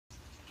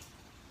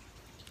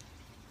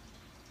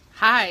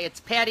Hi, it's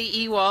Patty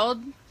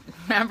Ewald.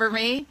 Remember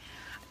me?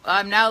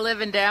 I'm now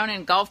living down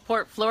in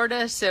Gulfport,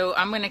 Florida, so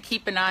I'm going to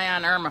keep an eye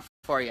on Irma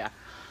for you.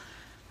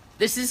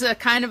 This is a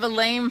kind of a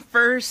lame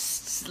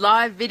first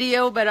live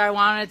video, but I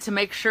wanted to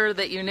make sure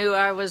that you knew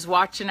I was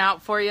watching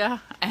out for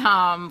you.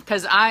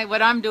 Because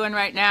what I'm doing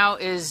right now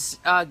is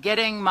I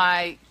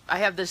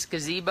have this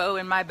gazebo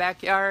in my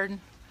backyard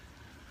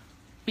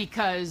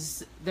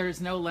because there's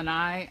no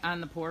lanai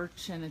on the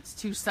porch and it's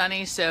too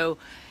sunny. So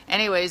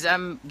anyways,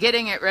 I'm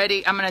getting it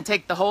ready. I'm going to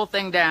take the whole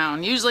thing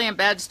down. Usually in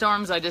bad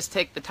storms, I just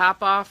take the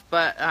top off,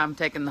 but I'm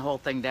taking the whole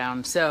thing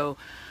down. So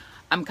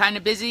I'm kind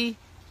of busy,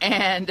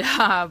 and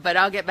but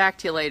I'll get back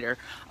to you later.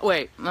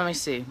 Wait, let me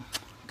see.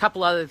 A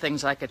couple other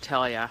things I could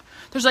tell you.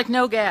 There's like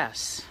no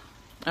gas.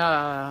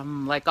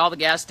 Like all the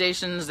gas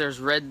stations, there's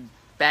red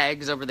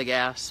bags over the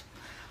gas.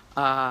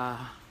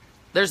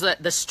 There's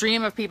the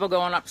stream of people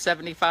going up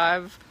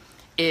 75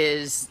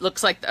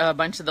 looks like a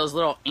bunch of those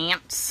little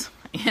ants,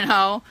 you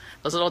know,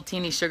 those little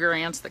teeny sugar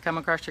ants that come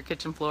across your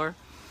kitchen floor.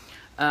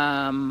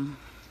 I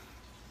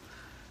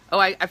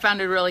found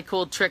a really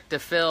cool trick to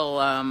fill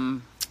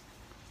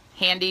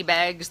handy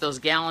bags, those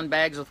gallon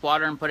bags with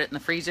water, and put it in the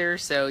freezer.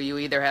 So you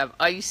either have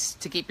ice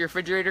to keep your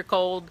refrigerator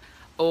cold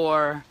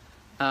or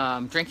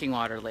drinking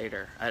water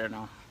later. I don't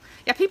know.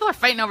 Yeah, people are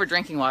fighting over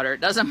drinking water.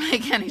 It doesn't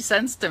make any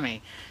sense to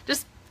me.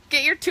 Just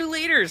get your 2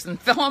 liters and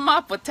fill them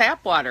up with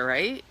tap water,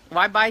 right?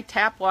 Why buy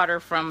tap water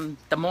from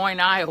Des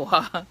Moines,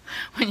 Iowa,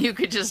 when you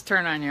could just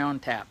turn on your own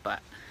tap? But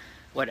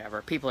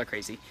whatever, people are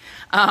crazy.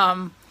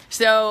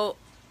 So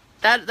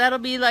that'll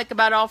be like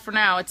about all for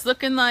now. It's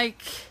looking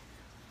like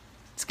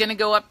it's gonna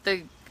go up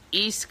the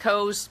East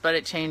Coast, but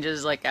it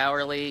changes like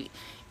hourly.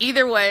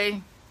 Either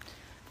way,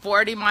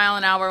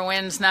 40-mile-an-hour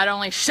winds not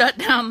only shut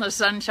down the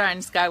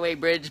Sunshine Skyway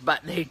Bridge,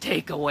 but they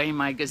take away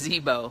my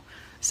gazebo.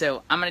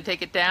 So I'm gonna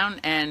take it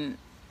down, and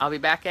I'll be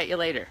back at you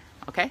later,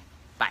 okay?